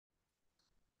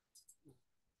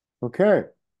Okay,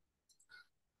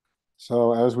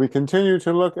 so as we continue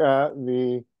to look at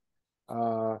the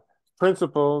uh,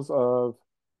 principles of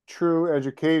true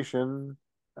education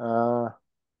uh,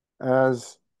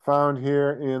 as found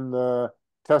here in the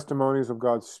testimonies of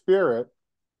God's Spirit,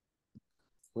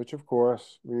 which of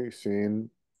course we've seen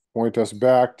point us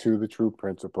back to the true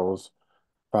principles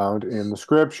found in the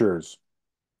scriptures.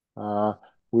 Uh,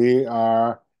 we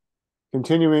are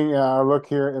continuing our look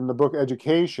here in the book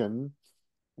Education,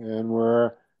 and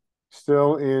we're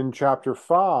still in chapter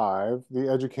 5, the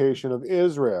education of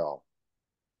Israel.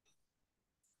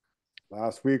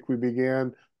 Last week we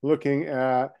began looking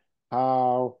at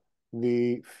how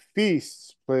the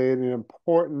feasts played an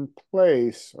important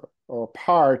place or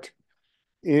part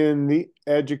in the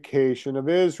education of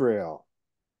Israel,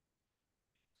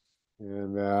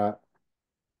 and that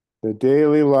the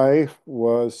daily life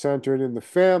was centered in the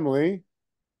family,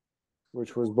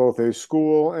 which was both a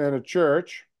school and a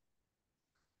church.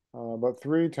 But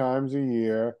 3 times a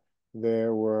year,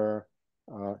 there were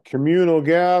communal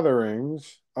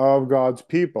gatherings of God's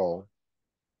people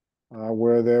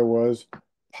where there was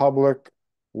public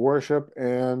worship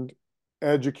and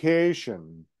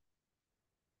education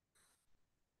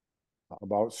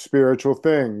about spiritual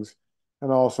things.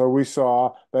 And also, we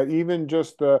saw that even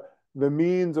just the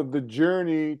means of the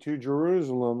journey to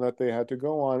Jerusalem that they had to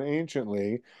go on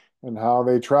anciently, and how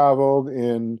they traveled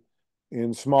in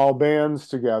small bands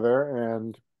together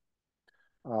and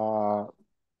uh,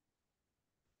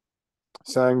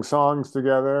 sang songs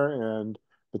together, and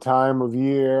the time of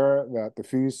year that the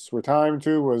feasts were timed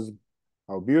to was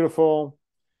how beautiful,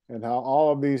 and how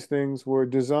all of these things were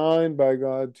designed by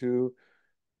God to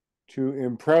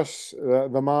impress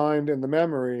the mind and the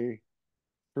memory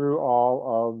through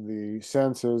all of the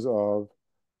senses of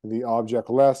the object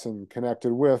lesson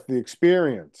connected with the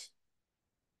experience.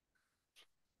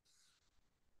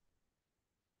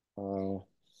 Uh,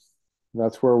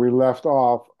 that's where we left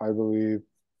off, I believe,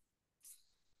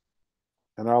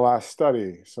 in our last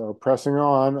study. So pressing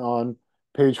on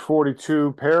page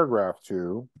 42, paragraph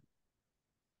 2,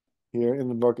 here in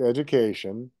the book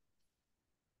Education.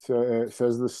 So it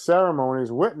says the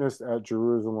ceremonies witnessed at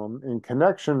Jerusalem in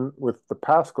connection with the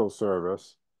Paschal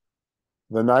service,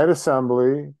 the night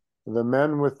assembly, the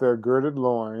men with their girded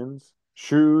loins,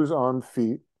 shoes on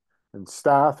feet, and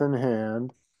staff in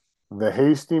hand, the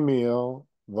hasty meal,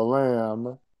 the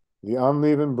lamb, the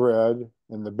unleavened bread,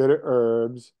 and the bitter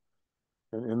herbs,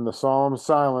 and in the solemn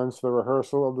silence, the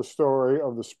rehearsal of the story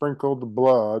of the sprinkled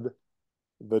blood,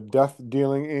 the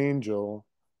death-dealing angel,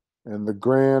 and the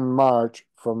grand march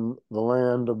from the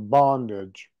land of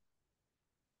bondage.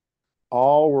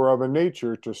 All were of a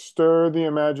nature to stir the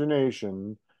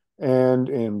imagination and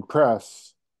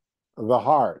impress the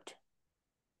heart.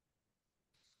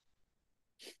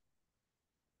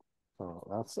 So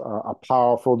that's a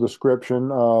powerful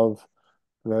description of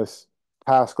this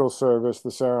Paschal service,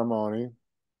 the ceremony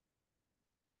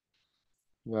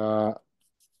that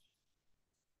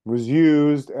was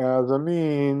used as a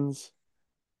means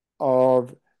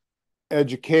of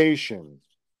education.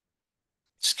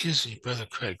 Excuse me, Brother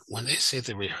Craig. When they say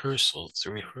the rehearsal, it's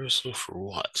a rehearsal for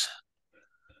what?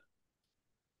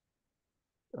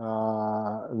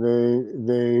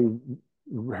 They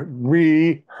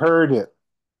reheard it,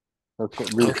 Okay.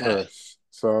 rehearse.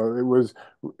 So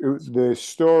the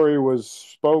story was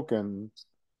spoken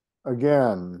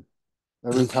again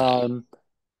every Okay. time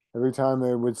every time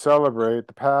they would celebrate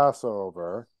the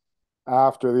Passover.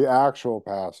 After the actual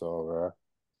Passover,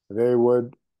 they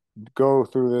would go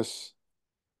through this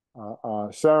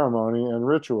ceremony and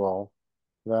ritual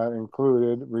that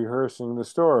included rehearsing the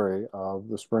story of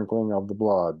the sprinkling of the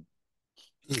blood.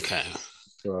 Okay.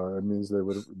 So it means they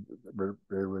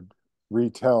would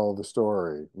retell the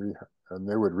story, and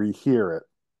they would rehear it.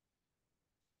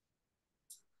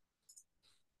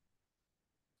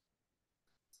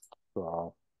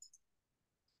 So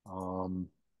um,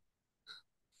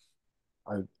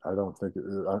 I don't think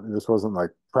this wasn't like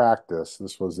practice.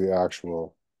 This was the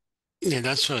actual. Yeah,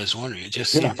 that's what I was wondering. It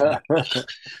just Yeah, seemed it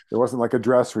wasn't like a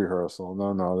dress rehearsal.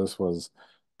 No, no, this was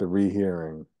the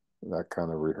rehearing, that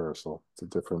kind of rehearsal. It's a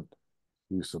different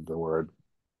use of the word.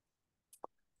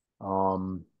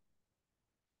 Um,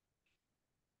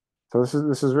 so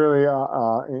this is really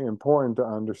important to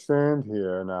understand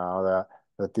here now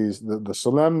that the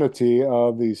solemnity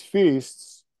of these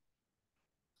feasts,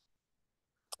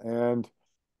 and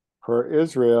for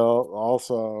Israel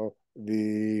also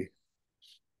the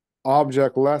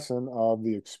object lesson of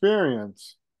the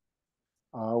experience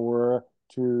were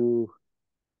to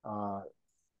uh,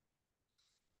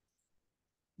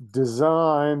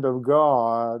 designed of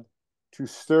God to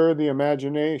stir the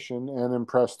imagination and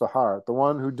impress the heart. The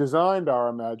one who designed our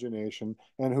imagination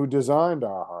and who designed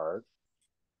our heart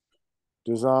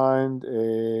designed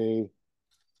a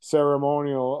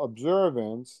ceremonial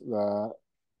observance that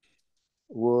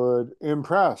would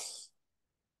impress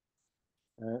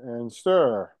and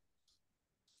stir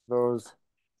those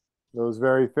those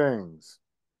very things,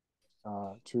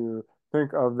 to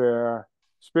think of their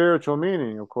spiritual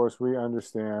meaning. Of course, we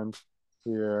understand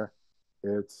here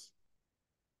it's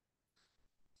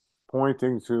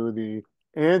pointing to the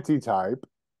antitype.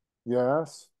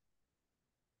 Yes,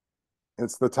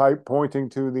 it's the type pointing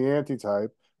to the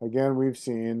antitype. Again, we've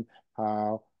seen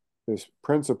how this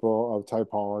principle of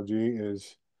typology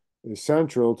is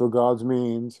central to God's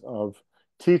means of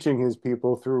teaching his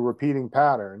people through repeating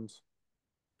patterns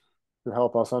to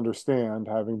help us understand,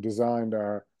 having designed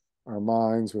our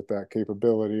minds with that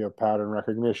capability of pattern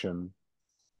recognition.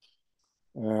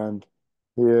 And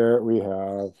here we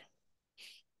have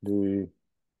the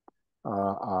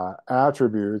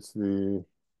attributes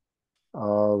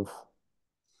of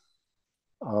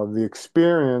of the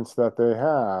experience that they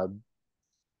had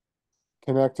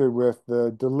connected with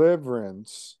the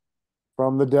deliverance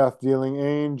from the death-dealing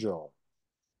angel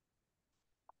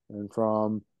and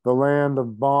from the land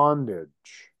of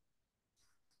bondage.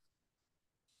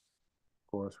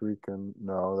 Of course, we can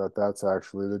know that that's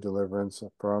actually the deliverance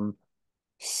from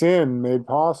sin made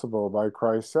possible by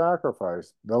Christ's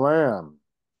sacrifice, the Lamb.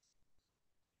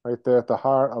 Right there at the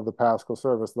heart of the Paschal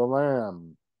service, the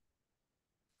Lamb,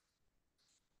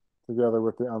 together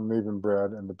with the unleavened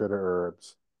bread and the bitter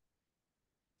herbs.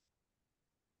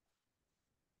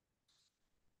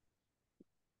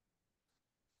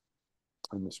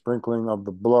 And the sprinkling of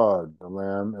the blood, the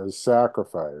lamb is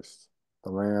sacrificed.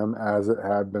 The lamb, as it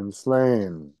had been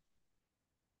slain,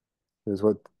 is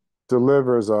what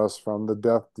delivers us from the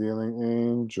death-dealing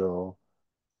angel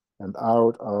and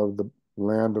out of the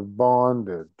land of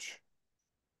bondage,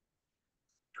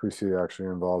 which we see actually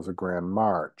involves a grand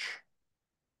march.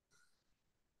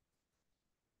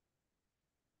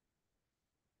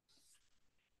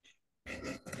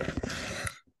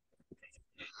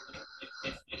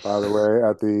 By the way,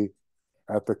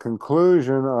 at the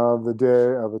conclusion of the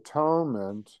Day of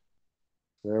Atonement,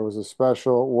 there was a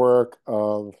special work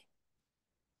of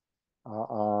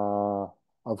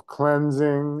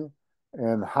cleansing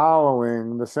and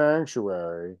hallowing the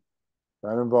sanctuary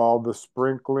that involved the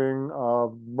sprinkling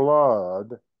of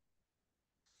blood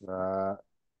that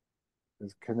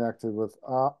is connected with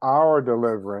our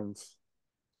deliverance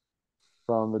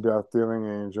from the death-dealing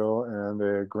angel and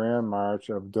a grand march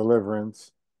of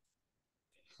deliverance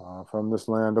from this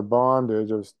land of bondage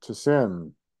to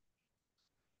sin,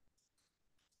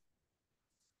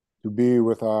 to be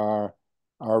with our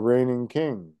reigning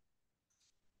king.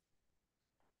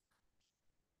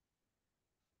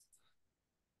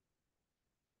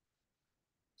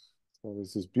 So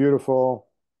there's this beautiful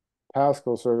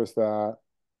Paschal service that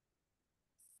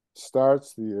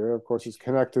starts the year. Of course, it's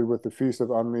connected with the Feast of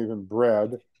Unleavened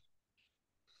Bread.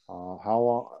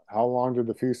 How long did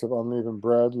the Feast of Unleavened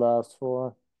Bread last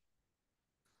for?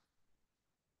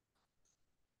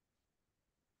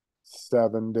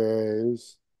 7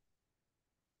 days.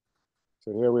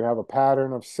 So here we have a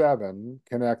pattern of 7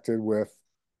 connected with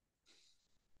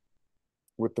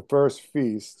the first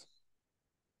feast,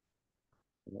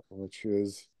 which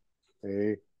is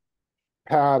a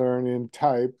pattern in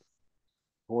type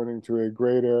pointing to a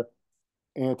greater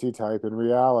antitype in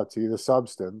reality, the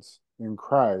substance in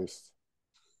Christ.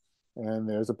 And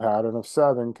there's a pattern of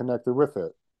 7 connected with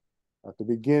it at the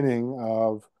beginning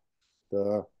of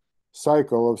the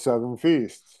cycle of 7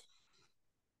 feasts.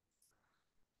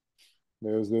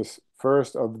 There's this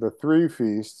first of the 3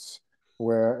 feasts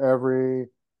where every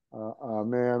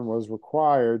man was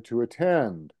required to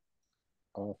attend.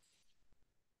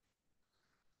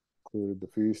 Included the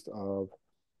Feast of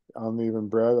Unleavened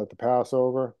Bread at the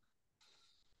Passover,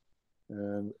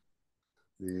 and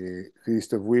the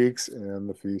Feast of Weeks, and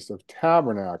the Feast of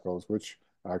Tabernacles, which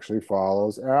actually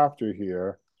follows after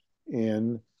here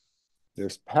in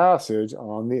this passage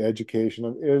on the education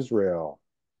of Israel.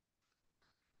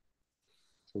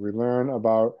 So we learn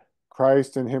about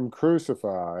Christ and him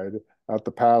crucified at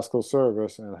the Paschal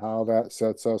service and how that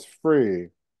sets us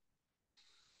free.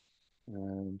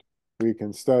 And we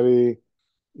can study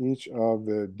each of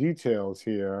the details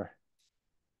here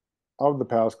of the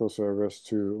Paschal service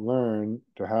to learn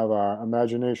to have our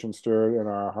imagination stirred and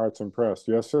our hearts impressed.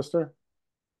 Yes, sister?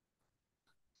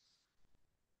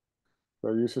 Is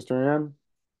that you, Sister Ann?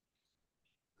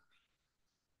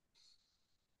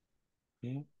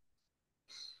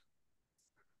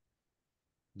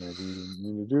 Maybe you didn't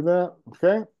mean to do that.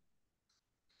 Okay.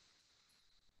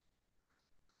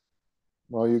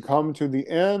 Well, you come to the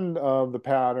end of the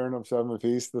pattern of seven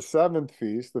feasts, the seventh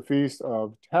feast, the Feast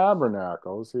of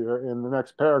Tabernacles, here in the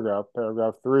next paragraph,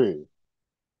 paragraph 3.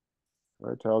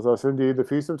 It tells us, indeed, the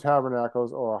Feast of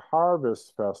Tabernacles, or a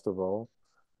harvest festival,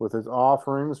 with its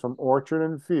offerings from orchard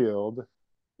and field,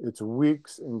 its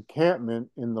week's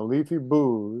encampment in the leafy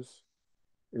booths,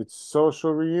 its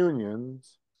social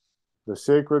reunions, the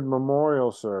sacred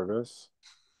memorial service,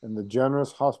 and the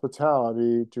generous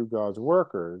hospitality to God's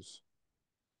workers,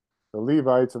 the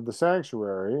Levites of the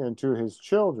sanctuary, and to his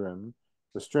children,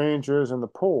 the strangers and the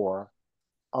poor,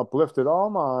 uplifted all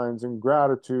minds in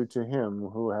gratitude to him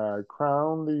who had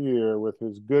crowned the year with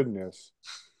his goodness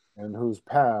and whose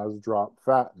paths drop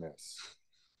fatness.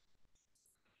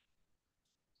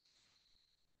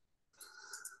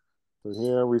 So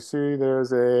here we see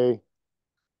there's a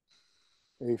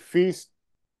feast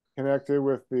connected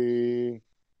with the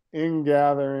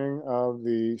ingathering of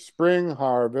the spring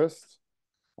harvest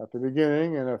at the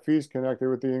beginning, and a feast connected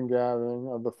with the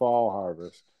ingathering of the fall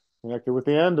harvest, connected with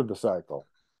the end of the cycle.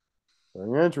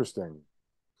 Very interesting,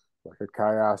 like a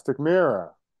chiastic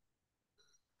mirror.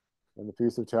 And the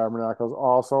Feast of Tabernacles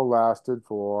also lasted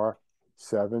for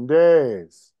 7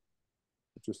 days.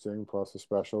 Interesting, plus a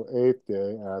special 8th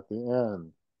day at the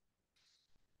end.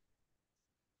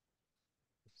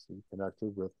 See,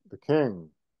 connected with the king.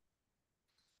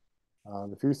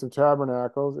 The Feast of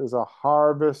Tabernacles is a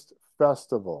harvest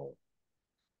festival.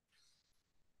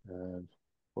 And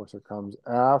of course, it comes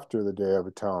after the Day of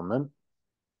Atonement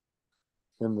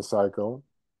in the cycle.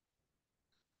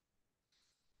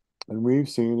 And we've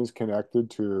seen is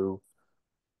connected to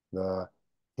the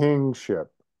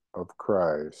kingship of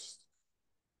Christ.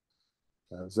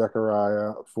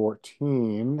 Zechariah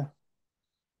 14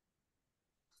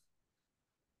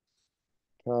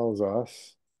 tells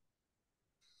us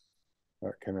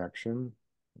that connection.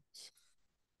 Let's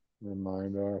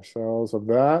remind ourselves of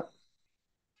that.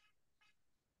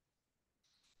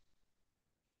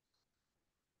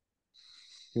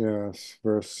 Yes,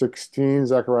 verse 16,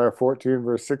 Zechariah 14,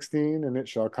 verse 16, and it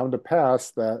shall come to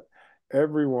pass that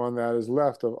everyone that is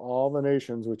left of all the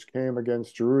nations which came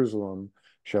against Jerusalem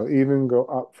shall even go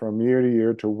up from year to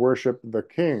year to worship the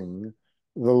King,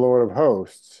 the Lord of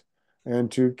hosts, and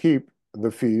to keep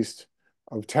the Feast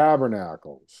of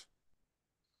Tabernacles.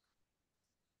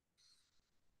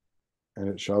 And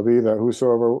it shall be that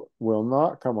whosoever will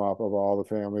not come up of all the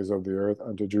families of the earth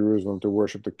unto Jerusalem to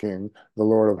worship the King, the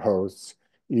Lord of hosts,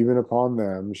 even upon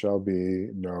them shall be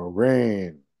no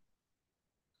rain.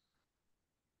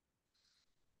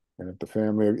 And if the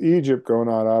family of Egypt go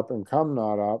not up and come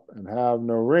not up and have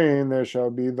no rain, there shall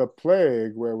be the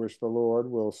plague wherewith the Lord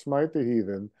will smite the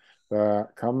heathen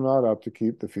that come not up to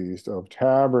keep the Feast of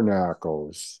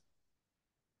Tabernacles.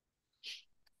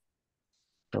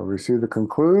 So we see the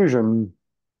conclusion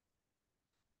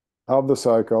of the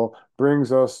cycle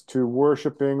brings us to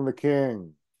worshiping the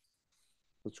King.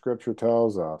 The scripture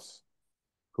tells us,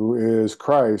 who is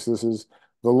Christ. This is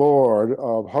the Lord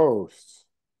of hosts,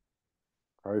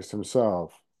 Christ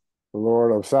himself, the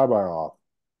Lord of Sabaoth.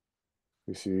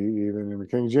 You see, even in the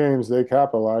King James, they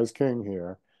capitalize King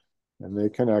here, and they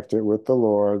connect it with the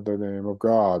Lord, the name of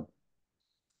God.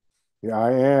 The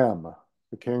I am,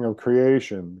 the King of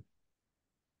creation,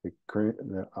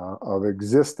 of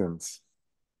existence.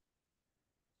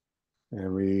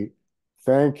 And we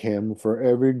thank him for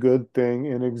every good thing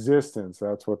in existence.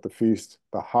 That's what the feast,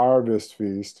 the harvest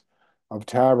feast of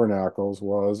tabernacles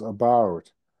was about.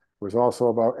 It was also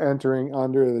about entering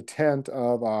under the tent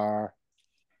of our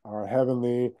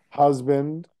heavenly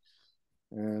husband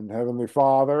and heavenly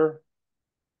father,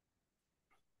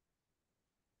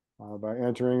 by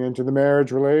entering into the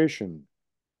marriage relation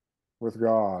with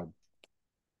God,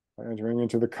 by entering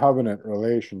into the covenant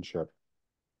relationship.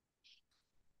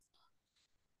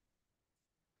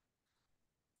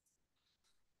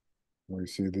 We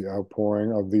see the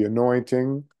outpouring of the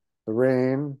anointing, the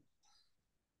rain,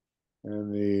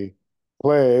 and the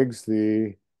plagues,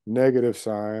 the negative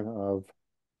sign of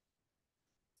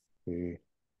the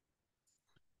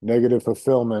negative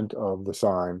fulfillment of the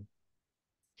sign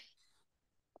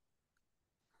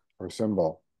or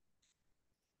symbol.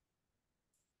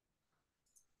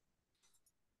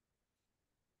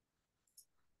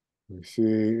 We see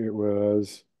it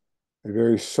was a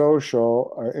very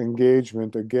social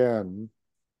engagement again.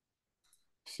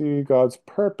 See God's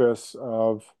purpose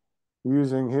of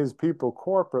using his people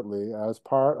corporately as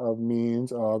part of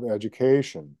means of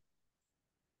education.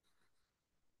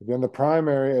 Again, the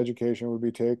primary education would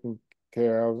be taken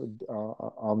care of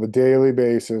on the daily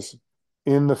basis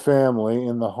in the family,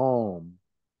 in the home,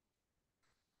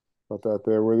 but that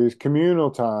there were these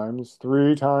communal times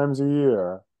 3 times a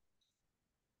year,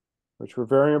 which were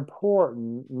very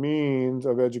important means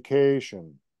of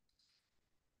education.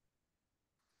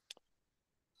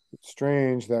 It's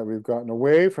strange that we've gotten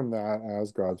away from that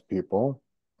as God's people.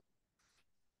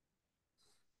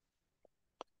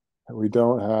 And we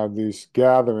don't have these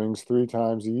gatherings 3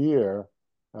 times a year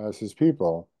as his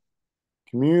people,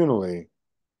 communally,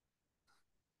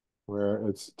 where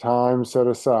it's time set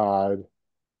aside,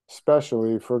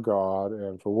 especially for God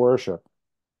and for worship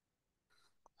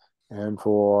and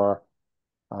for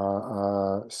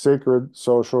sacred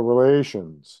social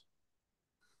relations.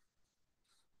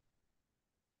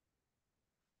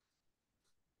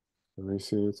 And we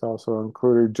see it's also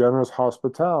including generous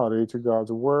hospitality to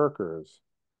God's workers,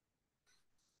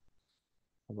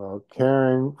 about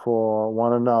caring for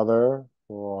one another,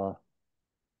 for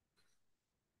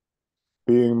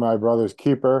being my brother's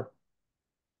keeper,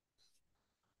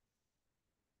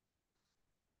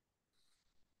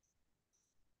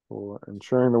 for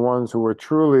ensuring the ones who were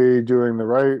truly doing the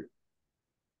right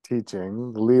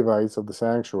teaching, the Levites of the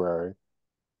sanctuary,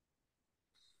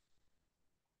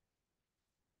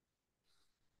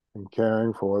 and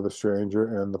caring for the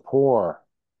stranger and the poor.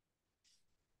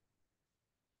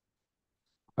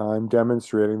 I'm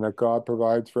demonstrating that God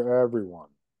provides for everyone.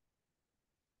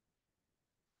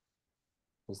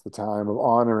 It's the time of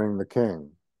honoring the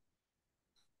King,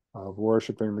 of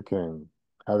worshiping the King,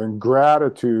 having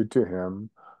gratitude to him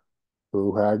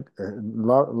who had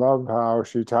love how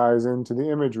she ties into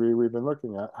the imagery we've been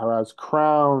looking at, how has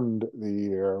crowned the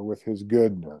year with his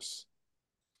goodness.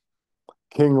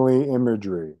 Kingly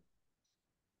imagery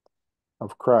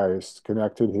of Christ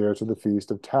connected here to the Feast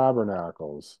of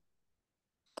Tabernacles.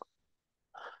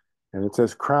 And it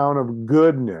says, crown of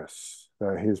goodness,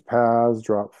 that his paths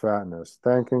drop fatness,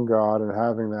 thanking God and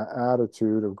having that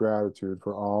attitude of gratitude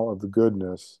for all of the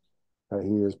goodness that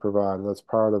he has provided. That's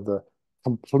part of the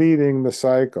completing the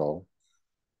cycle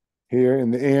here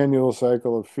in the annual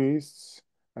cycle of feasts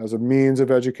as a means of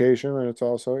education, and it's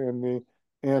also in the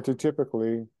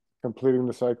antitypically completing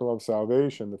the cycle of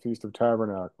salvation, the Feast of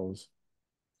Tabernacles,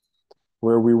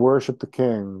 where we worship the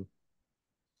King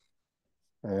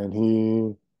and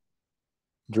he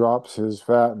drops his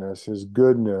fatness, his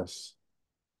goodness,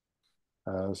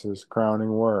 as his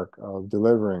crowning work of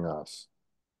delivering us.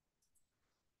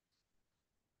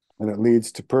 And it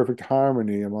leads to perfect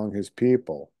harmony among his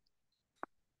people.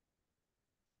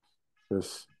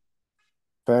 This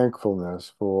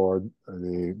thankfulness for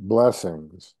the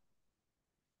blessings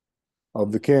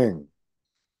of the King.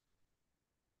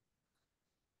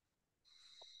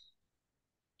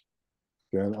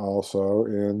 Then also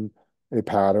in a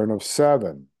pattern of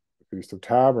 7, the Feast of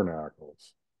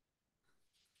Tabernacles.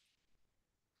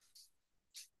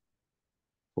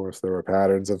 Of course, there were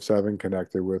patterns of 7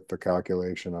 connected with the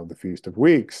calculation of the Feast of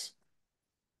Weeks.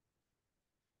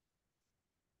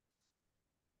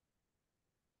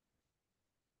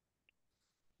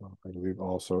 I believe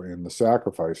also in the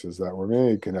sacrifices that were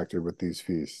made connected with these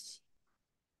feasts.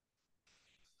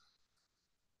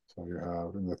 So you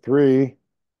have in the 3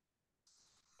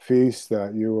 feasts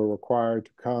that you were required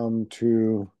to come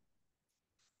to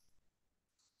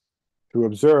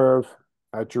observe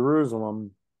at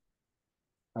Jerusalem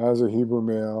as a Hebrew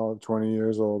male, 20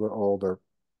 years old or older.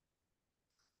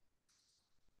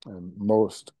 And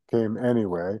most came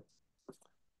anyway.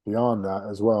 Beyond that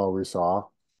as well, we saw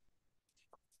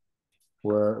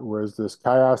where was this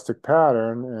chiastic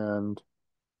pattern, and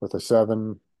with a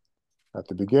 7 at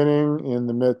the beginning, in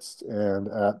the midst, and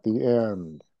at the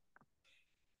end,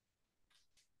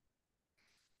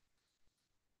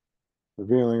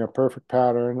 revealing a perfect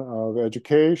pattern of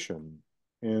education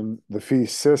in the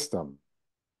feast system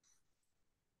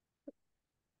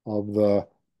of the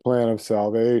plan of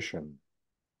salvation.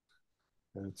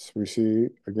 We see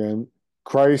again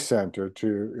Christ-centered.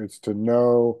 It's to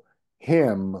know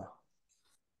him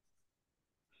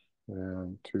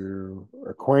and to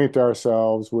acquaint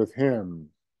ourselves with him,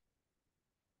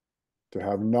 to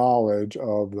have knowledge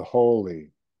of the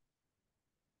holy.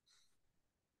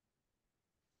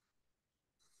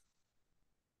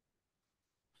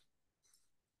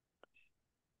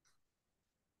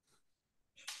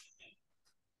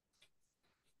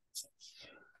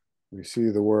 We see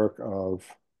the work of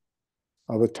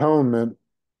atonement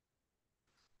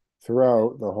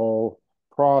throughout the whole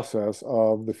process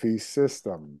of the feast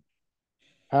system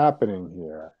happening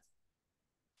here.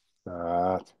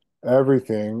 That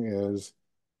everything is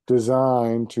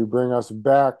designed to bring us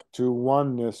back to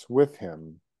oneness with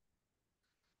him,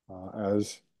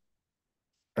 as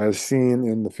as seen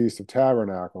in the Feast of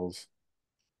Tabernacles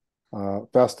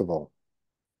festival,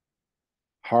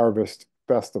 harvest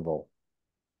festival.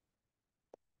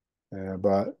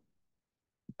 But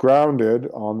grounded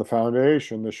on the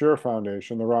foundation, the sure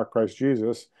foundation, the rock Christ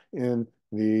Jesus, in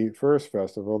the first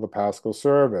festival, the Paschal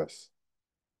service.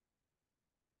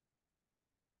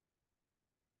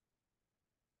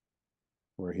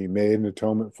 Where he made an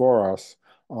atonement for us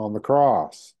on the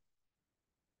cross.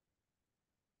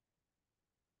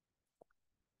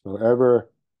 So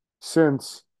ever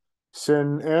since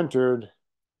sin entered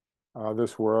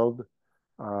this world,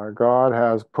 God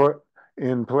has put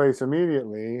in place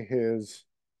immediately his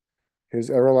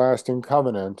everlasting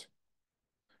covenant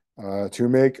to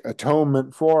make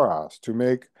atonement for us, to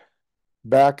make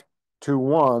back to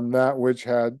one that which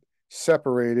had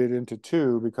separated into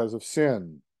two because of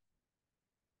sin.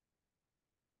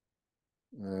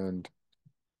 And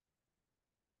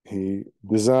he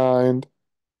designed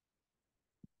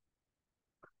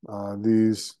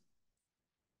these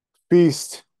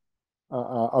feast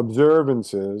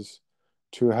observances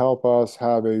to help us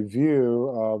have a view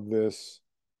of this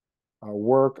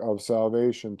work of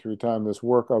salvation through time, this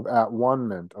work of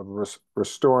at-one-ment, of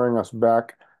restoring us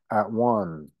back at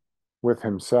one with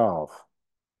himself.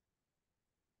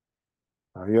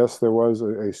 Yes, there was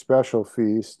a special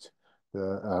feast,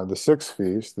 the sixth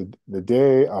feast, the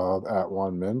day of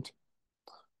at-one-ment.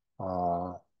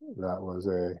 That was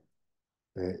a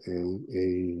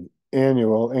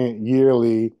annual,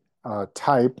 yearly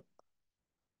type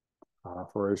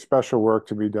for a special work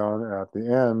to be done at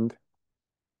the end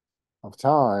of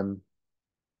time.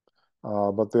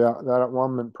 But that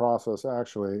at-one-ment process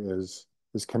actually is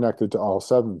connected to all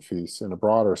seven feasts in a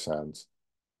broader sense,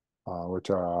 which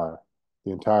are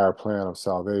the entire plan of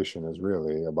salvation is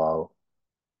really about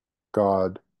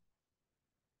God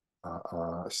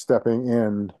stepping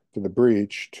in to the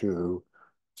breach to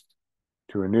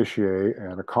initiate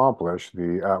and accomplish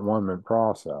the at-one-ment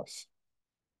process.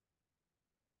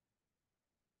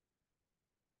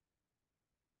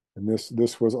 And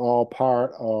this was all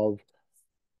part of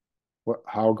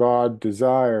how God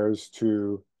desires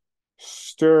to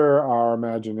stir our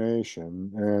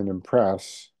imagination and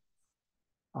impress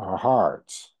our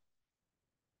hearts.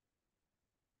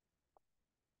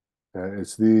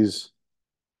 It's these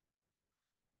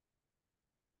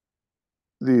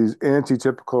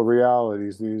antitypical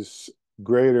realities, these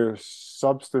greater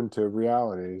substantive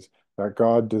realities that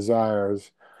God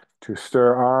desires to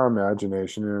stir our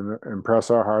imagination and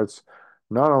impress our hearts,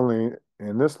 not only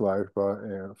in this life, but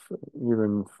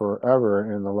even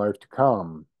forever in the life to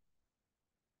come.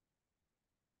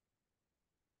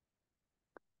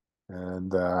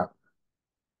 And that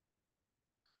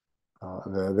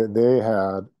they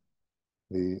had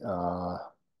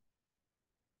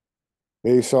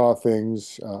they saw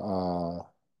things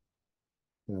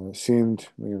seemed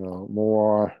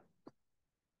more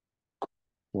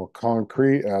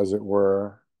concrete, as it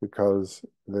were, because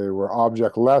they were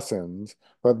object lessons,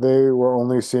 but they were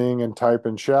only seeing in type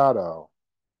and shadow.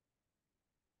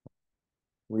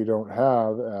 We don't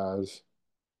have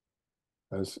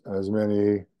as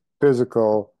many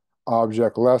physical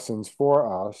object lessons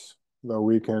for us, though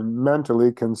we can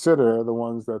mentally consider the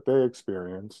ones that they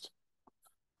experienced.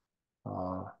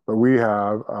 But we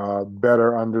have a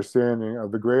better understanding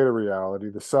of the greater reality,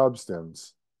 the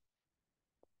substance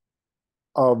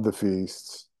of the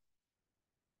feasts.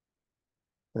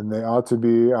 And they ought to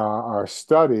be our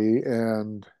study,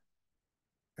 and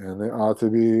they ought to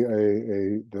be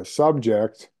the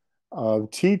subject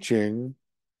of teaching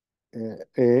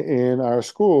in our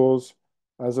schools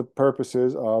as a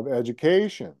purposes of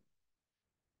education.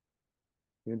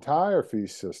 The entire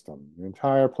feast system, the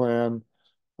entire plan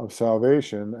of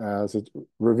salvation as it's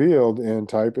revealed in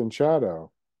type and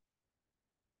shadow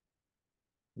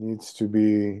needs to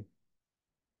be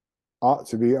ought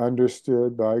to be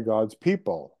understood by God's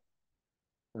people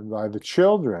and by the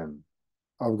children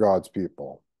of God's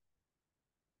people.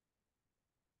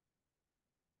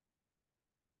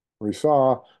 We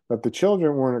saw that the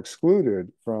children weren't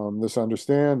excluded from this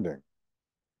understanding.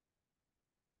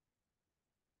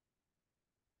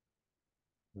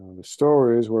 The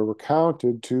stories were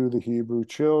recounted to the Hebrew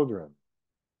children.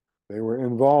 They were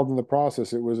involved in the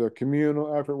process. It was a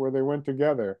communal effort where they went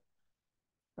together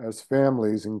as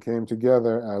families and came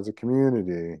together as a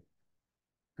community,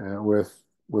 and with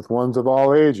ones of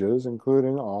all ages,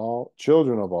 including all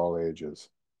children of all ages.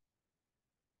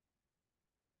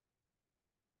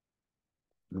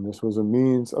 And this was a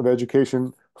means of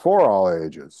education for all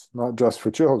ages, not just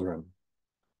for children.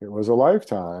 It was a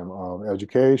lifetime of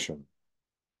education.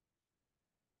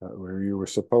 where you were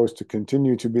supposed to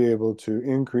continue to be able to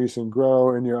increase and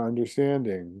grow in your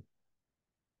understanding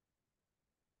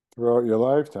throughout your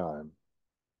lifetime,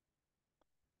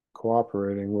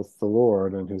 cooperating with the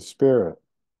Lord and His Spirit.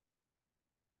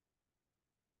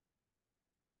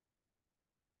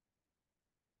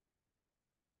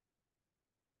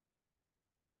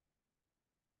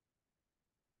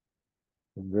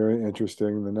 And very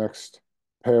interesting, the next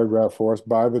paragraph for us.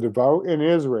 By the devout in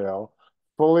Israel,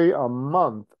 fully a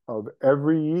month of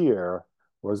every year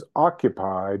was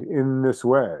occupied in this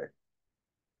way.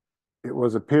 It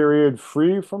was a period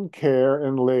free from care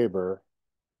and labor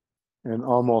and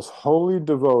almost wholly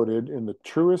devoted in the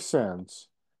truest sense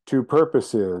to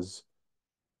purposes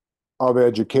of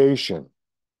education.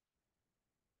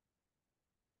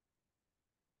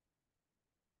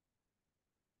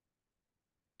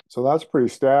 So that's pretty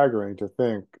staggering to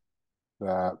think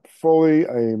that fully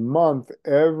a month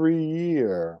every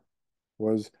year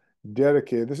was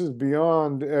dedicated. This is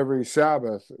beyond every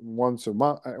Sabbath once a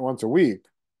month, once a week.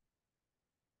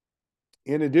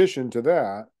 In addition to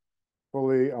that,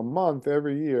 fully a month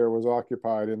every year was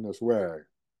occupied in this way.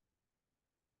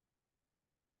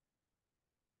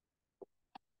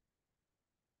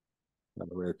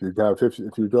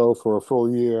 If you go for a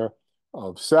full year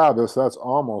of Sabbath, that's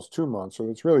almost 2 months. So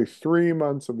it's really 3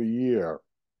 months of a year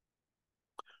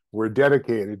were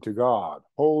dedicated to God,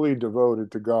 wholly devoted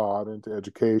to God and to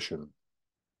education.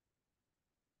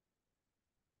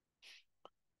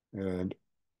 And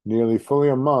nearly fully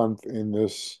a month in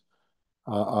this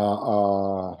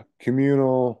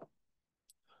communal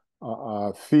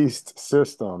feast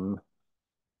system,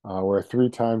 where 3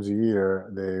 times a year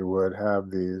they would have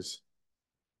these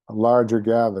larger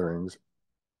gatherings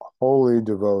wholly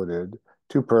devoted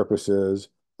to purposes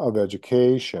of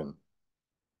education,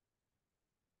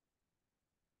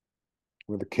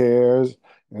 where the cares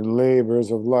and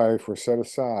labors of life were set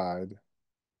aside.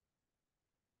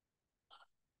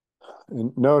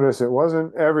 And notice it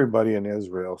wasn't everybody in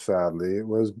Israel, sadly. It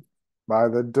was by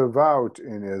the devout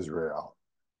in Israel.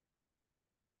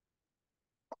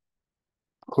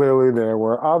 Clearly, there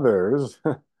were others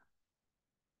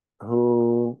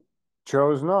who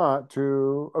chose not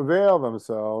to avail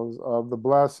themselves of the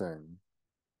blessing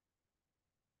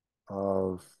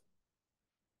of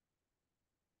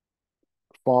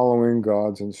following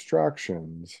God's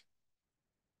instructions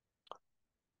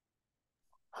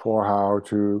for how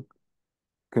to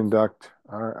conduct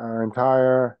our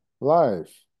entire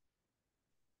life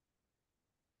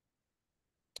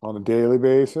on a daily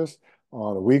basis,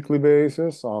 on a weekly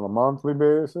basis, on a monthly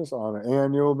basis, on an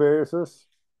annual basis,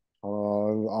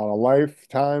 on a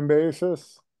lifetime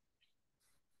basis.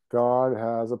 God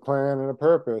has a plan and a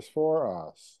purpose for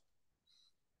us.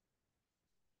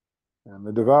 And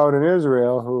the devout in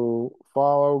Israel who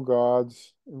follow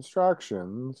God's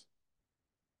instructions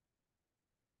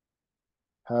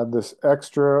had this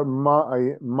extra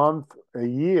month a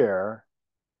year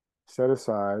set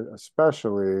aside,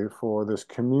 especially for this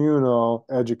communal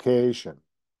education,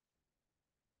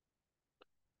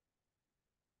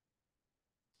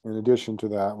 in addition to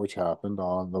that which happened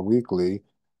on the weekly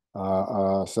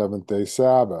Seventh-Day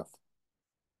Sabbath,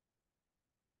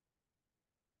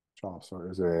 which also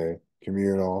is a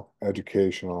communal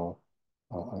educational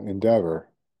endeavor.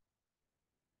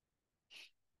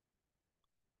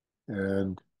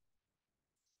 And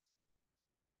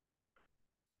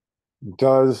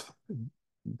does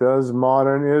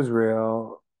modern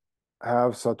Israel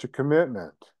have such a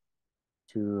commitment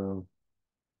to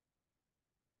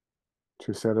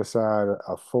set aside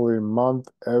a fully month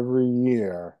every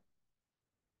year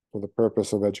for the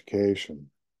purpose of education?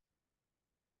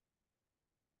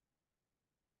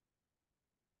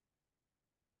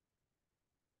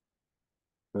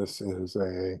 This is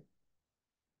an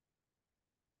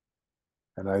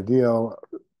ideal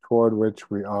toward which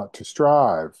we ought to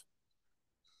strive,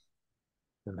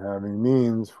 and having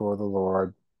means for the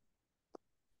Lord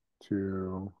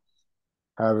to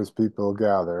have his people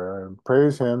gather, and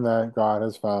praise him that God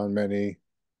has found many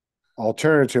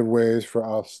alternative ways for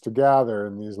us to gather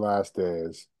in these last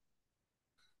days.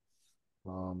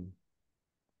 Um,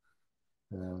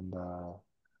 and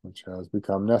which has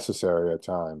become necessary at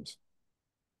times.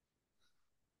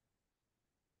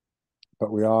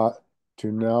 But we ought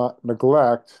to not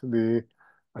neglect the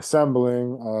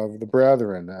assembling of the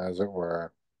brethren, as it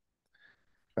were.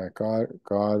 That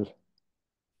God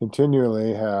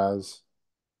continually has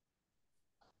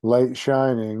light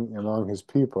shining among his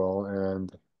people,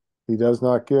 and he does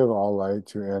not give all light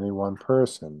to any one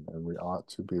person. And we ought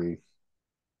to be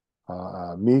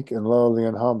meek and lowly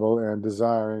and humble and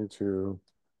desiring to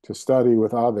study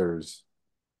with others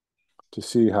to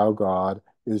see how God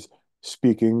is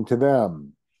speaking to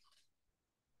them.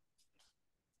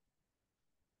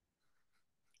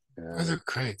 Brother And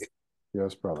Craig,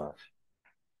 yes, brother.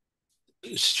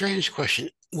 strange question.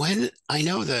 When I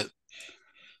know that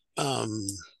um,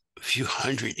 a few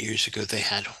hundred years ago they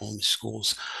had home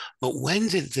schools, but when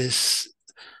did this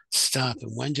stop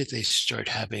and when did they start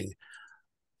having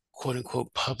quote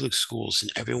unquote public schools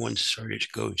and everyone started to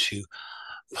go to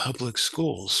public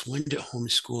schools? When did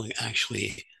homeschooling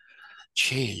actually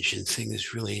change and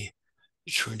things really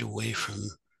turned away from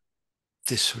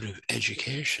this sort of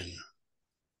education?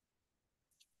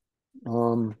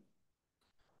 Um,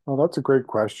 well, that's a great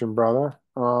question, brother.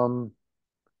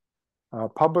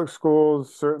 Public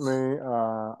schools certainly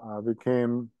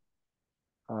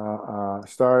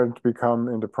started to become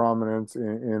into prominence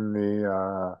in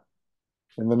the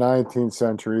 19th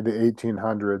century, the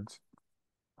 1800s,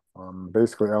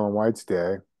 basically Ellen White's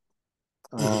day,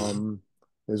 Mm-hmm. um,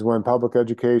 is when public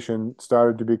education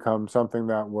started to become something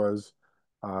that was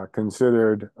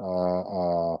considered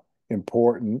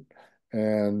important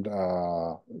and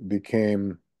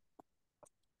became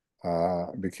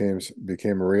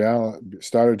became a reality,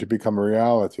 started to become a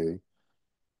reality,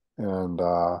 and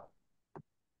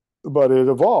but it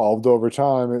evolved over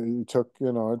time. It took,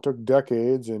 it took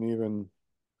decades and even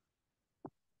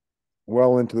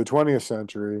well into the 20th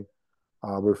century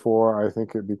before I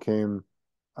think it became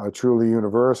truly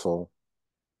universal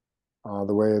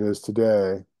the way it is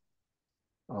today.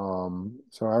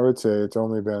 So I would say it's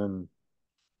only been,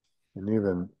 and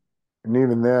even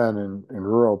then in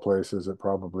rural places, it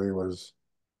probably was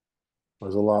a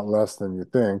lot less than you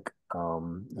think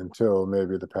until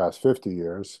maybe the past 50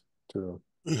 years to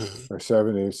Mm-hmm. or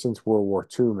 70, since World War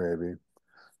II, maybe.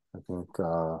 I think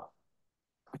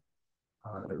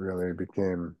it really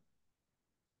became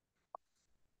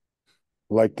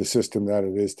like the system that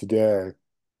it is today.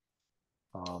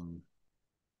 Um,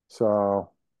 so,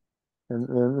 and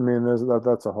I mean,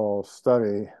 that's a whole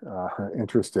study,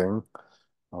 interesting,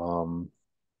 um,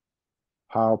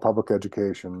 how public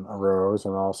education arose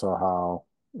and also how,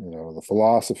 the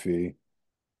philosophy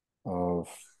of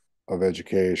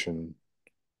education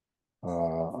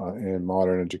in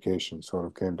modern education sort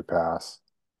of came to pass.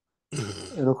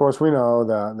 Mm-hmm. And of course, we know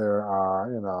that there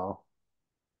are,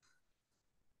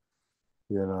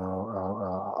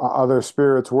 other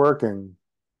spirits working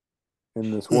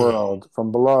in this Mm-hmm. world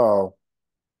from below,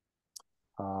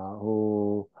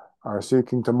 who are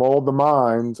seeking to mold the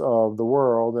minds of the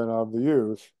world and of the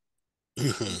youth,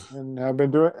 Mm-hmm. and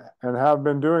have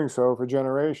been doing so for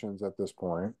generations at this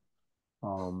point,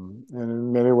 and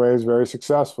in many ways very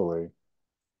successfully.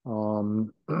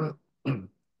 Um, and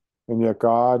yet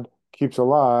God keeps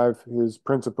alive his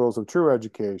principles of true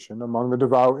education among the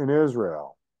devout in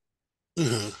Israel,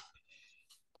 Mm-hmm.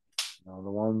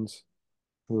 the ones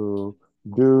who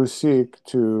do seek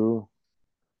to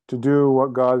do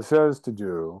what God says to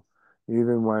do,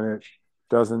 even when it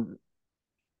doesn't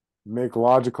make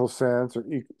logical sense or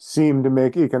seem to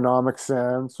make economic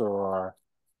sense, or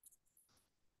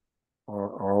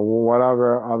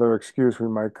whatever other excuse we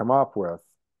might come up with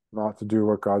not to do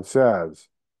what God says.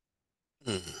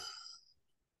 Mm-hmm.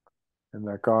 And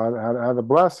that God had a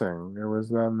blessing. It was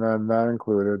then that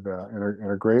included, in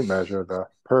a great measure, the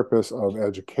purpose of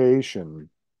education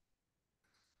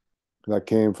that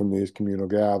came from these communal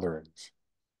gatherings,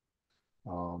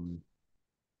 um,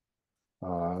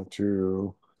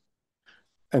 to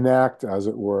enact, as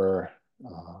it were,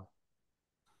 uh,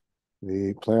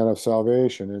 the plan of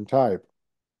salvation in type,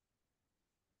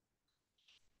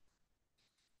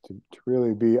 to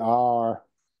really be our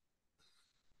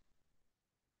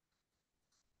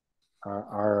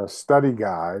study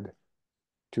guide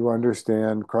to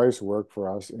understand Christ's work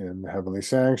for us in the heavenly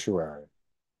sanctuary.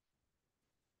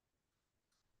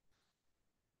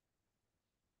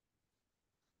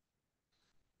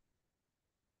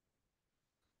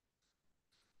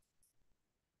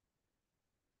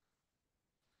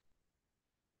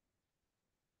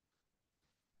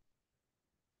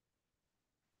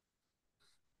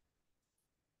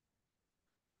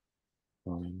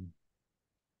 Um,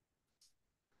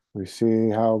 we see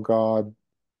how God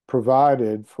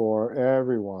provided for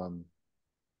everyone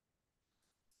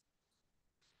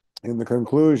in the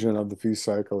conclusion of the feast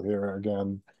cycle here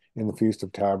again in the Feast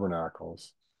of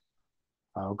Tabernacles.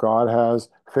 How God has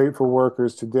faithful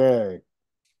workers today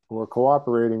who are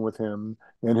cooperating with him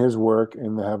in his work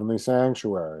in the heavenly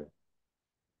sanctuary,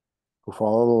 who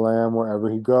follow the Lamb wherever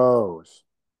he goes,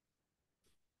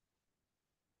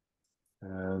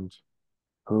 and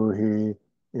who he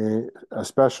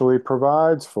especially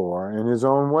provides for in his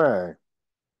own way.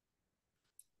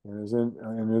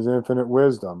 in his infinite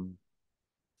wisdom,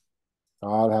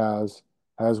 God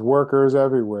has workers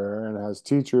everywhere and has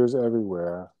teachers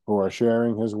everywhere who are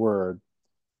sharing his word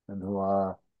and who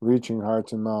are reaching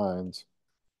hearts and minds.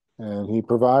 And he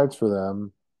provides for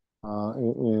them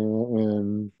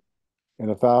in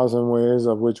a thousand ways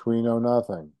of which we know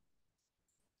nothing.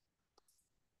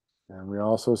 And we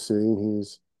also see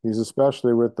he's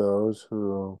especially with those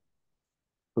who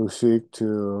seek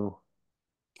to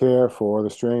care for the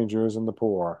strangers and the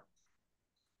poor.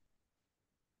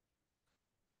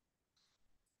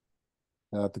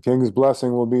 That the king's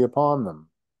blessing will be upon them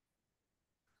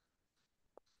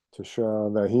to show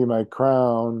that he might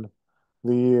crown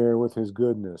the year with his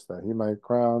goodness, that he might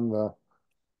crown the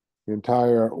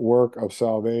entire work of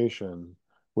salvation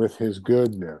with his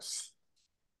goodness.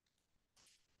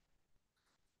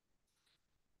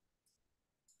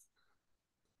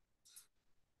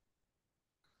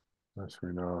 As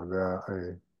we know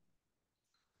that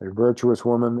a virtuous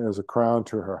woman is a crown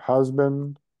to her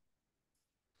husband,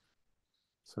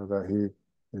 so that he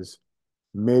is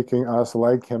making us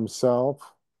like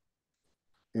himself,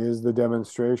 is the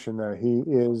demonstration that he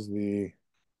is the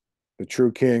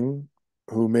true king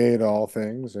who made all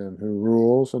things and who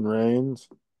rules and reigns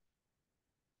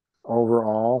over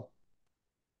all.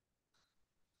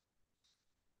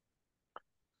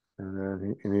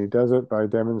 And he does it by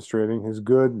demonstrating his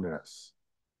goodness.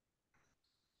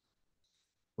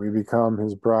 We become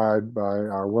his bride by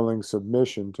our willing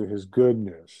submission to his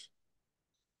goodness.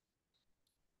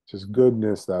 It's his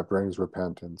goodness that brings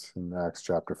repentance in Acts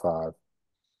chapter 5.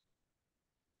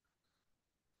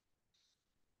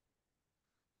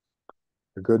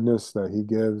 The goodness that he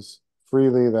gives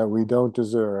freely that we don't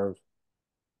deserve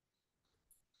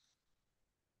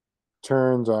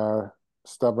turns our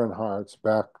stubborn hearts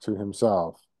back to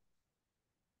himself.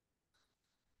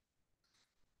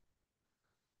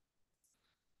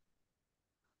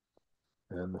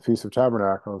 And the Feast of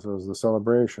Tabernacles is the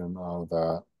celebration of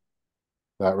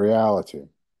that reality.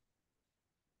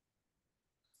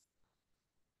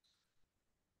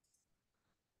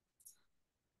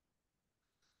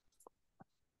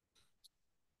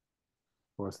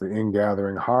 Was the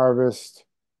ingathering harvest.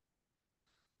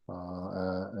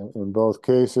 In both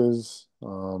cases,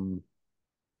 the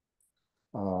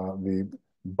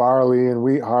barley and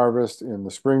wheat harvest in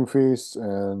the spring feasts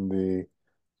and the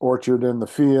orchard in the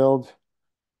field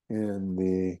in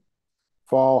the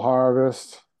fall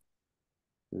harvest,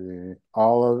 the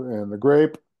olive and the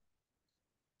grape.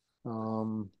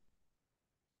 Um,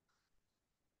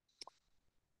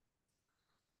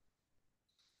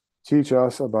 Teach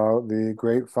us about the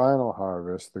great final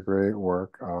harvest, the great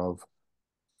work of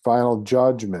final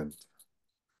judgment,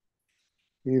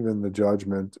 even the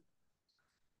judgment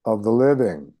of the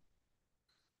living.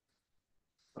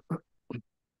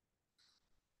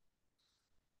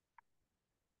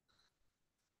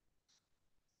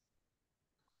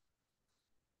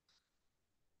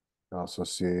 You also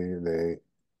see the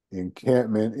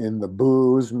encampment in the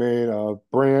booths made of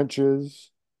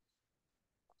branches,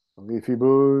 leafy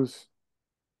booths,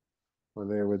 where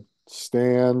they would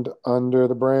stand under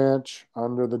the branch,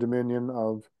 under the dominion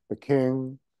of the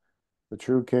king, the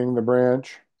true king, the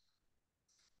branch,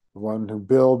 the one who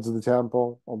builds the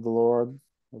temple of the Lord,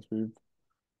 as we've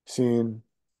seen.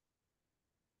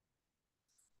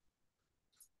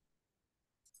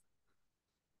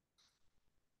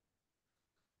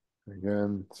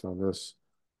 Again, so this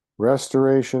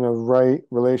restoration of right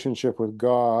relationship with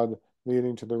God,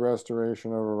 leading to the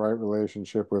restoration of a right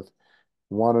relationship with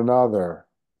one another,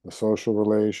 the social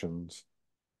relations,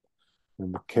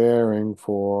 and the caring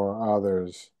for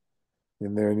others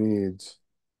in their needs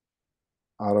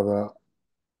out of an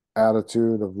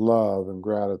attitude of love and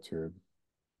gratitude.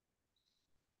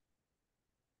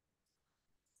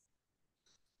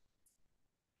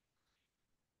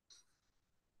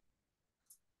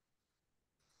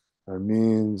 A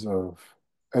means of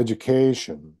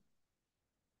education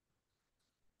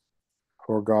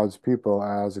for God's people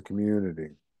as a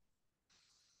community.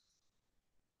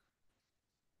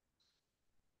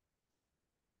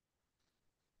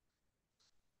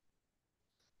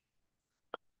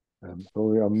 And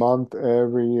so a month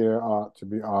every year ought to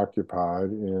be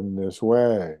occupied in this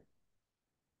way.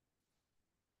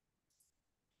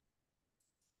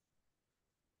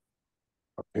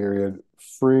 A period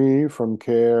free from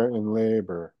care and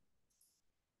labor.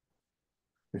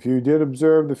 If you did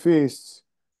observe the feasts,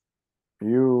 it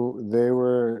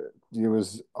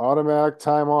was automatic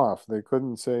time off. They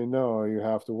couldn't say, no, you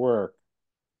have to work.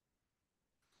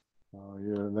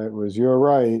 That was your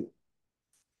right,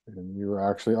 and you were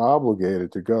actually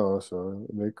obligated to go, so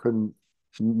they couldn't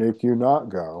make you not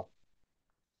go,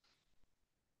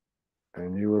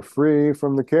 and you were free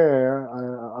from the care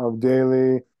of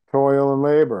daily toil and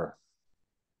labor.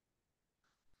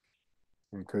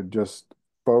 You could just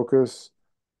focus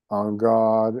on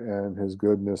God and his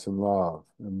goodness and love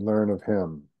and learn of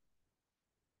him.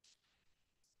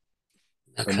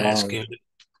 Now, But can I ask now, you?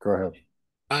 go ahead.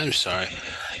 I'm sorry.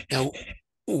 Now,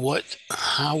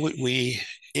 how would we,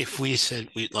 if we said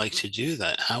we'd like to do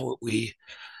that, how would we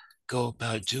go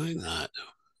about doing that?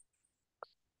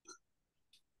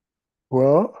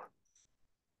 Well,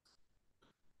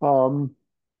 um,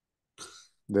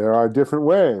 there are different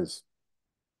ways.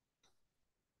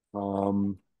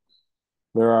 Um,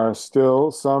 there are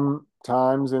still some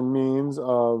times and means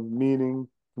of meeting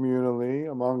communally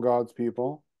among God's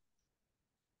people.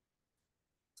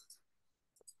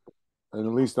 In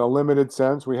at least a limited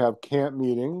sense, we have camp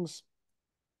meetings,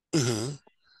 Hmm.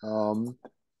 um,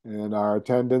 and our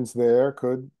attendance there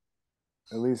could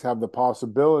at least have the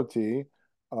possibility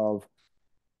of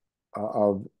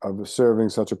of serving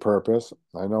such a purpose.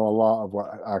 I know a lot of what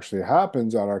actually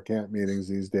happens at our camp meetings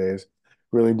these days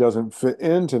really doesn't fit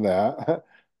into that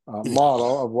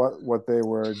model of what they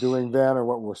were doing then or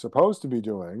what we're supposed to be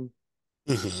doing.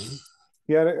 Hmm.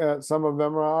 Yet some of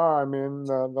them are. I mean,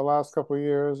 the last couple of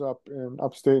years up in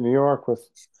upstate New York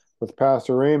with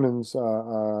Pastor Raymond's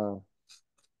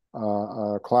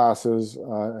classes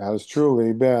has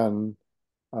truly been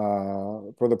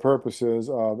for the purposes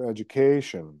of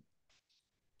education.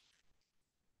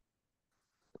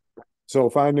 So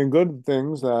finding good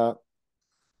things that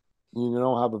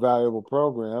have a valuable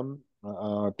program,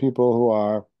 people who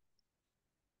are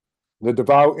the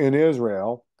devout in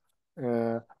Israel,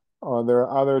 uh, there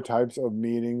are other types of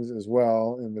meetings as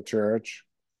well in the church.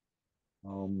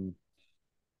 Um,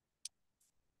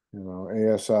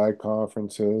 ASI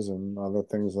conferences and other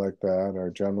things like that, or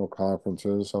general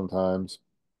conferences sometimes,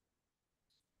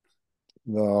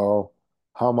 though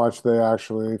how much they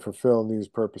actually fulfill these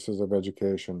purposes of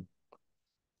education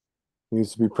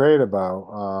needs to be prayed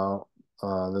about.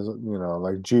 There's,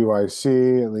 like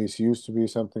GYC at least used to be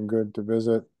something good to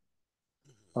visit.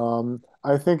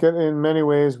 I think in many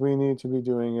ways we need to be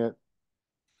doing it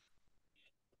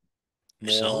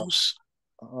more Ourselves?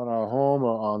 on our home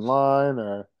or online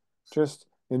or just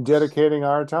in dedicating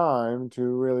our time to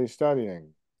really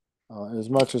studying. As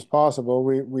much as possible,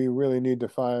 we really need to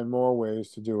find more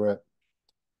ways to do it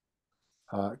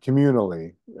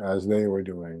communally as they were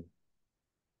doing.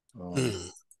 Um,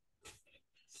 Mm.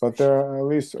 but there are at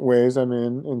least ways, I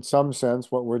mean, in some sense,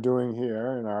 what we're doing here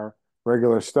in our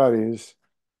regular studies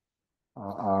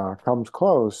comes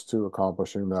close to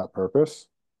accomplishing that purpose.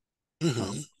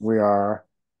 Hmm. We are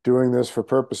doing this for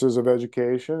purposes of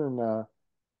education, and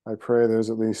I pray there's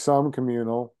at least some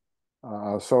communal,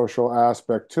 social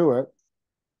aspect to it,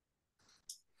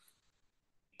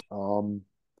 um,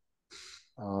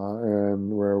 and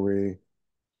where we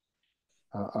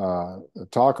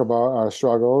talk about our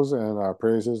struggles and our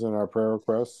praises and our prayer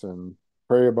requests and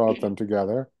pray about them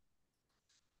together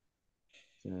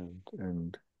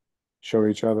and show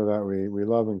each other that we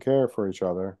love and care for each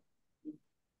other.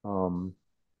 Um,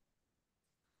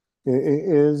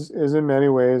 is in many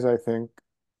ways, I think,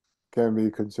 can be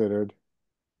considered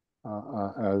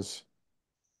as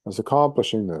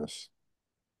accomplishing this.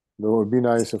 Though it would be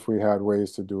nice if we had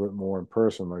ways to do it more in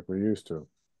person like we used to.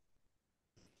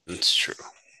 It's true.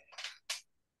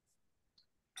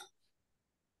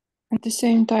 At the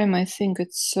same time, I think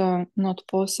it's not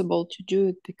possible to do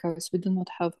it because we do not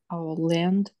have our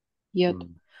land yet.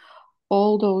 Mm,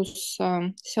 All those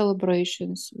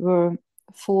celebrations were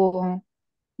for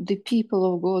the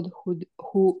people of God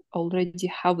who already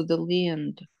have the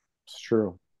land. it's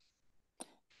true.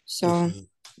 So Hmm.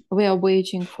 we are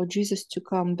waiting for Jesus to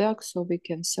come back so we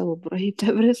can celebrate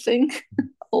everything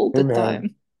all the Amen.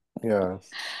 time. Yes.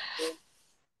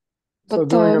 So But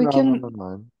doing it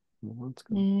online. That's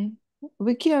good. mm,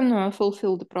 we can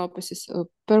fulfill the purposes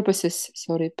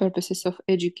of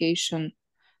education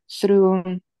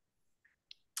through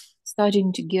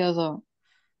studying together,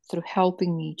 through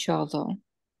helping each other.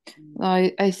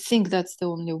 I think that's the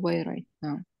only way right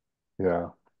now. Yeah.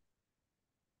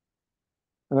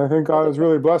 And I think God is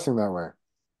really blessing that way.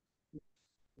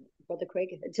 Brother Craig,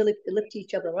 to lift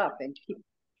each other up and keep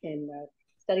and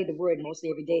study the Word mostly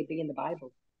every day, be in the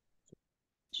Bible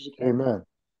as you can. Amen.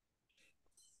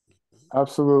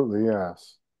 Absolutely,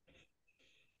 yes.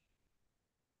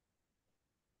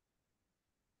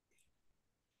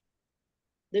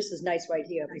 This is nice right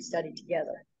here. We study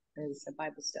together as a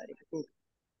Bible study group.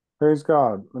 Praise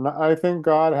God. And I think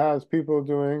God has people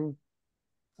doing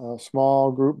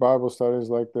small group Bible studies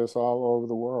like this all over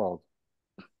the world.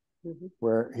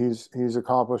 where he's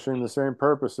accomplishing the same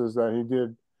purposes that he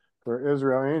did for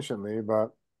Israel anciently,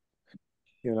 but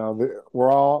you know,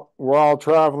 we're all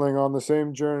traveling on the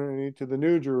same journey to the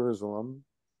New Jerusalem,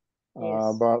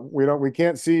 Yes. but we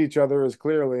can't see each other as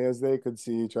clearly as they could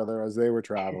see each other as they were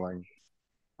traveling.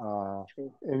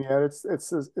 True. And yet it's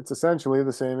essentially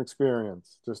the same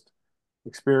experience, just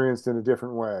experienced in a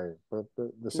different way, but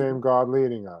the same God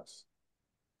leading us.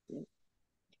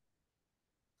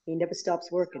 He never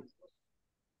stops working.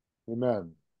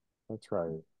 Amen. That's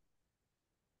right.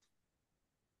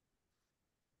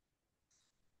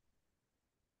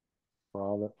 For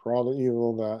all the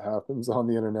evil that happens on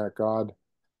the internet, God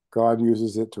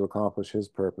uses it to accomplish his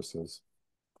purposes.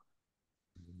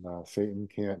 Satan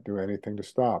can't do anything to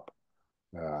stop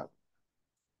that.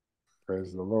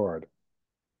 Praise the Lord.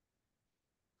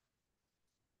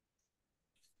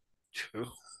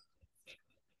 True.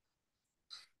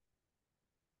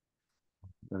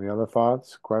 Any other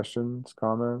thoughts, questions,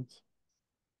 comments?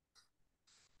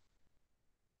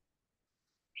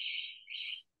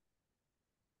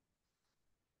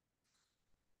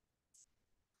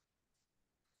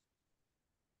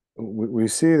 We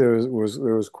see there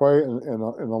was quite an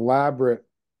elaborate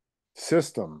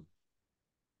system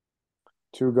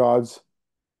to God's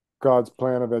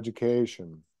plan of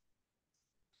education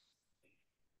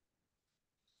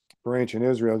for ancient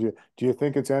Israel. Do you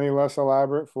think it's any less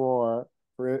elaborate for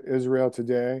Israel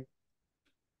today?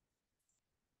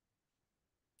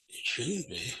 It shouldn't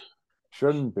be.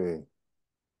 Shouldn't be.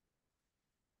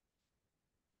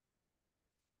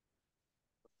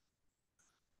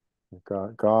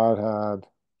 God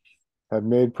had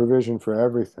made provision for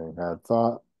everything, had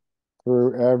thought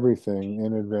through everything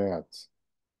in advance.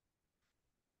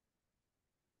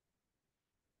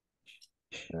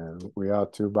 And we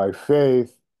ought to, by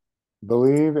faith,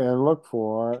 believe and look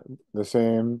for the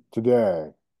same today.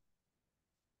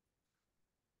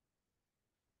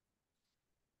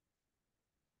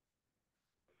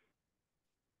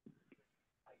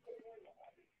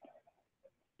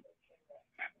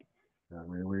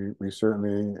 And we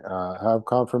certainly have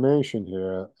confirmation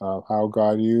here of how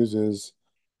God uses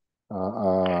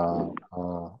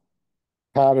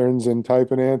patterns in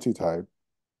type and antitype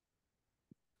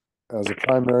as a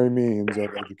primary means of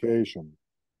education.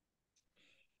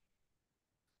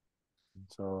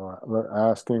 So we're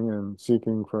asking and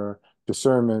seeking for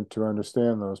discernment to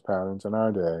understand those patterns in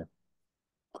our day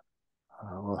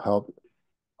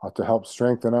ought to help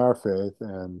strengthen our faith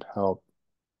and help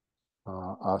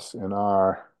us in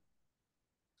our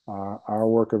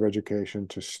work of education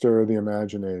to stir the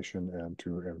imagination and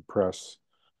to impress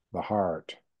the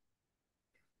heart.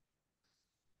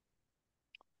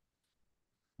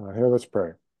 Here, let's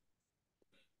pray.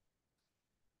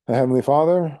 Heavenly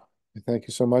Father, we thank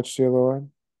you so much, dear Lord,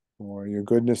 for your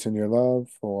goodness and your love,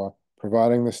 for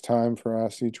providing this time for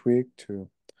us each week to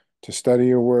study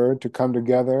your word, to come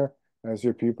together as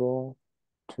your people,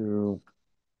 to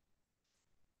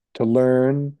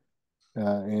learn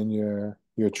in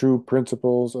your true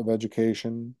principles of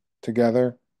education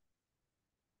together,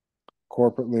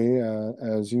 corporately,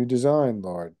 as you designed,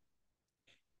 Lord.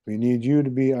 We need you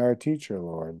to be our teacher,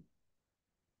 Lord.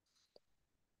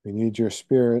 We need your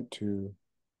spirit to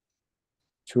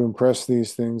impress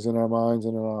these things in our minds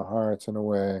and in our hearts in a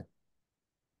way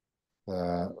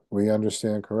that we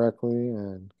understand correctly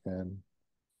and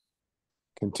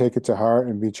can take it to heart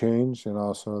and be changed, and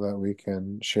also that we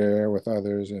can share with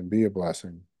others and be a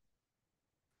blessing.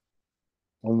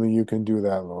 Only you can do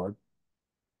that, Lord.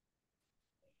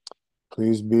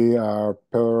 Please be our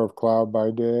pillar of cloud by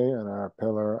day and our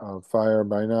pillar of fire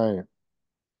by night.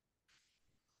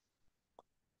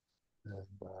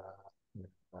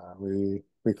 And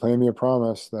we claim your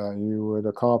promise that you would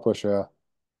accomplish a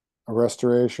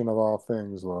restoration of all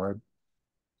things, Lord.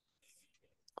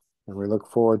 And we look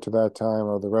forward to that time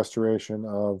of the restoration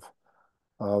of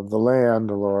the land,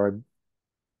 Lord,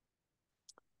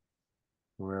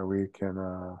 where we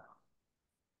can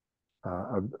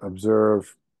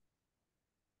observe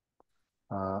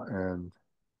and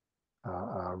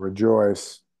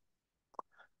rejoice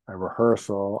a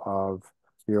rehearsal of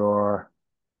your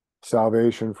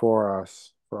salvation for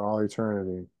us for all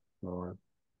eternity, Lord,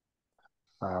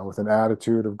 with an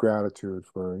attitude of gratitude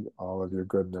for all of your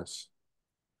goodness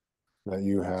that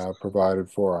you have provided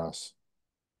for us.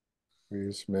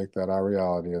 Please make that our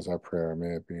reality as our prayer.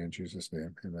 May it be in Jesus'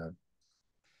 name. Amen.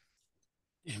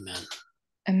 Amen.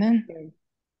 Amen.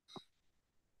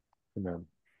 Amen.